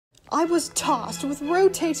I was tasked with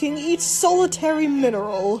rotating each solitary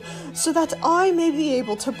mineral, so that I may be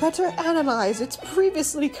able to better analyze its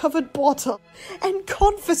previously covered bottom, and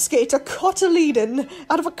confiscate a cotyledon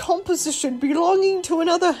out of a composition belonging to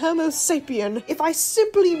another Homo sapien, if I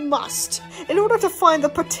simply must, in order to find the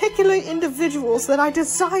particular individuals that I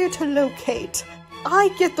desire to locate.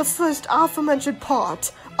 I get the first aforementioned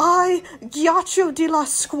part. I, Ghiaccio de la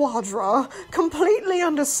Squadra, completely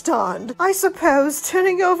understand. I suppose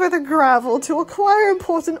turning over the gravel to acquire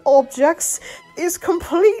important objects is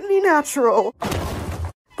completely natural.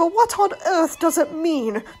 But what on earth does it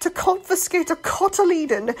mean to confiscate a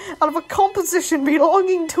cotyledon out of a composition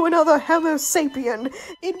belonging to another Homo sapien?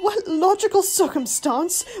 In what logical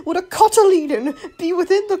circumstance would a cotyledon be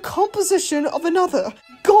within the composition of another?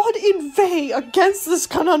 God inveigh against this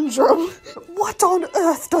conundrum. What on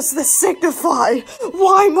earth does this signify?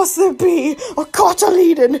 Why must there be a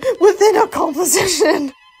cotyledon within a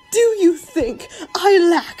composition? Do you think I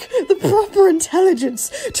lack the proper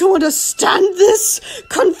intelligence to understand this?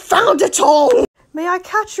 Confound it all! May I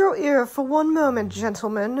catch your ear for one moment,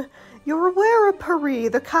 gentlemen? You're aware of Paris,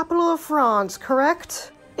 the capital of France,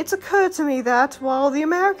 correct? It's occurred to me that, while the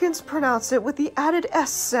Americans pronounce it with the added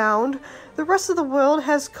S sound, the rest of the world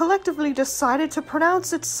has collectively decided to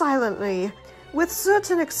pronounce it silently. With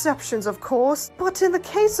certain exceptions, of course, but in the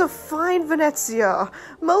case of fine Venezia,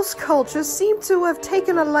 most cultures seem to have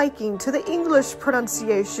taken a liking to the English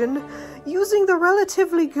pronunciation, using the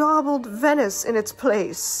relatively garbled Venice in its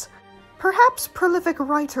place. Perhaps prolific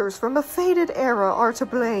writers from a faded era are to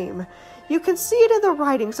blame. You can see it in the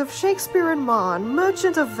writings of Shakespeare and Mann,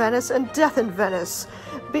 Merchant of Venice and Death in Venice,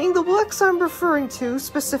 being the works I'm referring to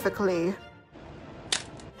specifically.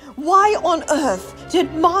 Why on earth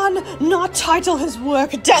did Mann not title his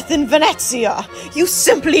work Death in Venezia? You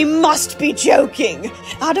simply must be joking!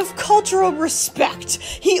 Out of cultural respect,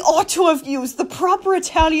 he ought to have used the proper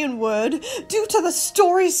Italian word due to the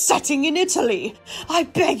story's setting in Italy. I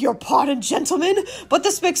beg your pardon, gentlemen, but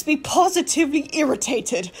this makes me positively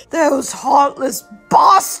irritated. Those heartless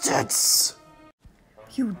bastards!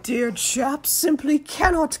 You dear chaps simply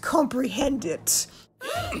cannot comprehend it.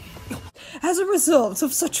 As a result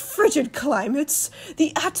of such frigid climates,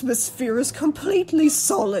 the atmosphere is completely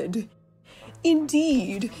solid.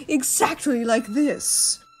 Indeed, exactly like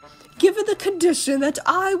this. Given the condition that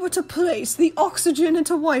I were to place the oxygen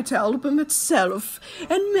into White Album itself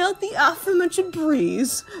and melt the aforementioned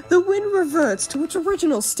breeze, the wind reverts to its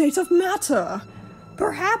original state of matter.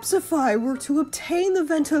 Perhaps if I were to obtain the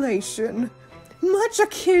ventilation, much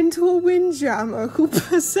akin to a windjammer who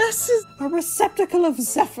possesses a receptacle of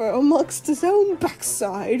zephyr amongst his own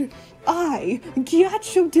backside, I,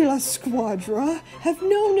 Ghiaccio de la Squadra, have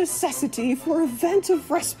no necessity for a vent of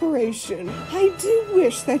respiration. I do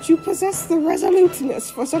wish that you possess the resoluteness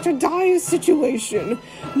for such a dire situation,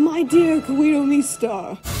 my dear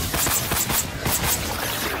Guidomista.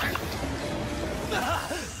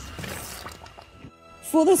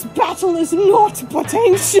 For this battle is naught but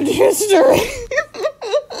ancient history.